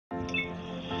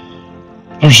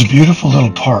There's a beautiful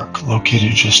little park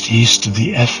located just east of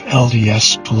the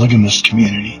FLDS polygamist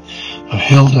community of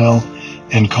Hilldale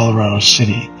and Colorado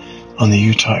City on the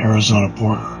Utah-Arizona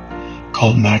border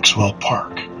called Maxwell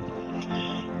Park.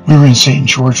 We were in St.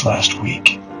 George last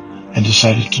week and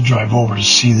decided to drive over to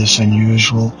see this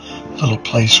unusual little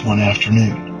place one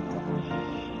afternoon.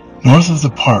 North of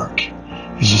the park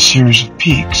is a series of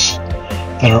peaks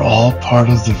that are all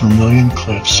part of the Vermilion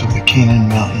Cliffs of the Canaan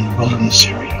Mountain Wilderness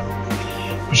Area,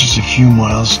 which is a few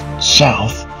miles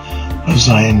south of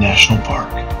Zion National Park.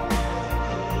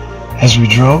 As we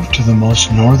drove to the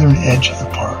most northern edge of the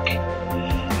park,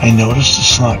 I noticed a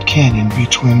slot canyon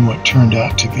between what turned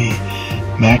out to be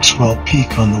Maxwell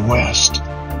Peak on the west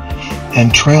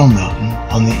and Trail Mountain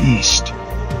on the east.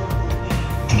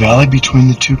 The valley between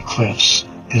the two cliffs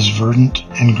is verdant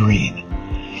and green.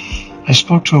 I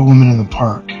spoke to a woman in the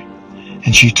park,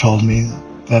 and she told me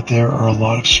that there are a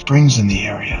lot of springs in the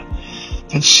area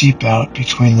that seep out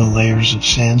between the layers of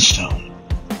sandstone.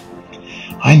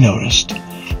 I noticed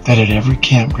that at every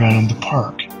campground in the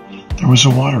park, there was a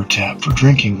water tap for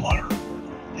drinking water.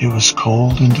 It was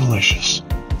cold and delicious.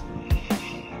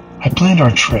 I planned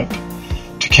our trip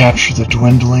to capture the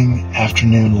dwindling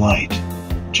afternoon light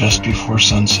just before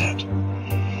sunset.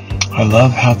 I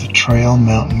love how the Trail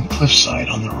Mountain cliffside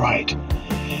on the right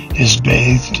is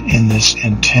bathed in this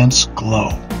intense glow.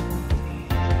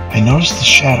 I noticed the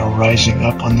shadow rising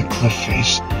up on the cliff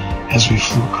face as we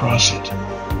flew across it.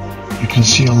 You can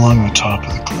see along the top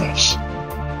of the cliffs.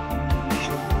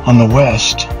 On the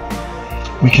west,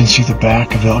 we can see the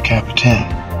back of El Capitan,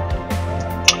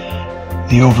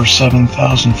 the over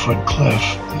 7,000-foot cliff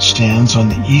that stands on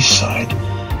the east side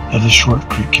of the Short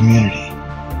Creek community.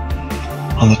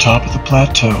 On the top of the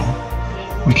plateau,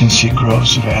 we can see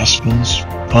groves of aspens,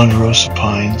 ponderosa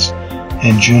pines,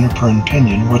 and juniper and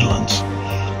pinyon woodlands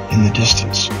in the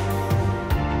distance.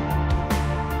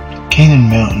 Canaan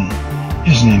Mountain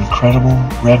is an incredible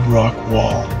red rock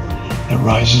wall that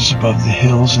rises above the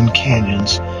hills and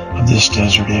canyons of this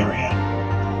desert area.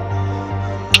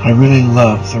 I really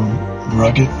love the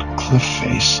rugged cliff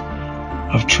face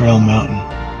of Trail Mountain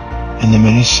and the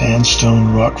many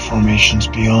sandstone rock formations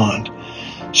beyond,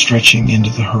 stretching into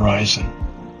the horizon.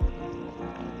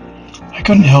 I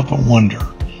couldn't help but wonder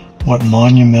what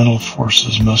monumental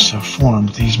forces must have formed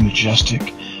these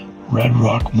majestic red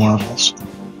rock marvels.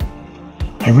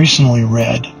 I recently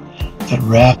read that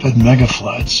rapid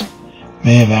megafloods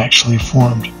may have actually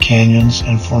formed canyons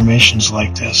and formations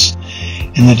like this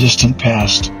in the distant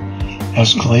past,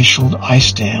 as glacial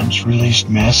ice dams released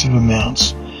massive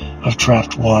amounts of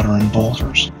trapped water and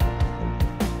boulders.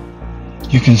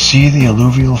 You can see the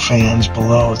alluvial fans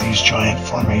below these giant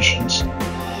formations.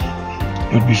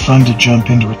 It would be fun to jump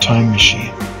into a time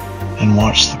machine and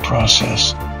watch the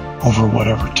process over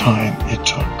whatever time it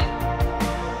took.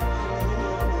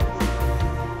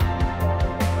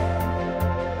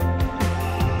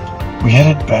 We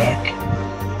headed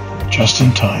back just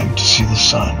in time to see the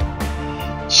sun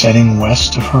setting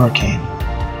west of Hurricane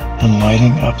and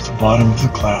lighting up the bottom of the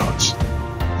clouds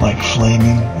like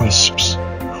flaming wisps.